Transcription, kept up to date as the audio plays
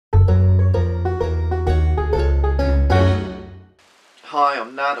Hi,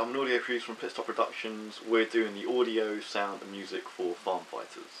 I'm Nad, I'm an audio producer from Pitstop Productions. We're doing the audio, sound and music for Farm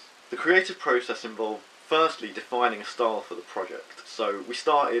Fighters. The creative process involved firstly defining a style for the project. So we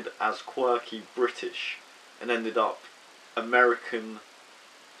started as quirky British and ended up American,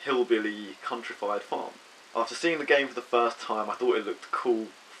 hillbilly, countrified farm. After seeing the game for the first time, I thought it looked cool,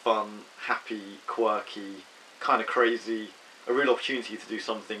 fun, happy, quirky, kind of crazy, a real opportunity to do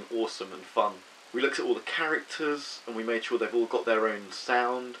something awesome and fun. We looked at all the characters and we made sure they've all got their own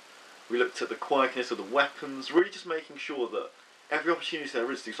sound. We looked at the quirkiness of the weapons, really just making sure that every opportunity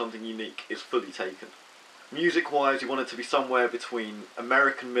there is to do something unique is fully taken. Music-wise, we wanted to be somewhere between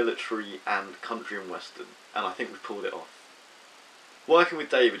American military and country and western, and I think we've pulled it off. Working with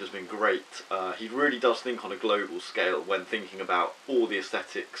David has been great. He really does think on a global scale when thinking about all the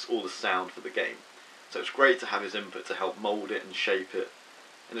aesthetics, all the sound for the game. So it's great to have his input to help mould it and shape it.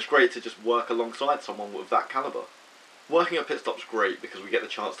 And it's great to just work alongside someone with that calibre. Working at Pitstop's great because we get the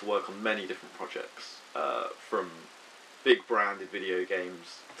chance to work on many different projects, from big branded video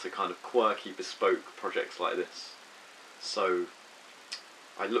games to kind of quirky, bespoke projects like this. So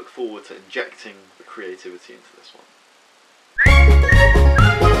I look forward to injecting the creativity into this one.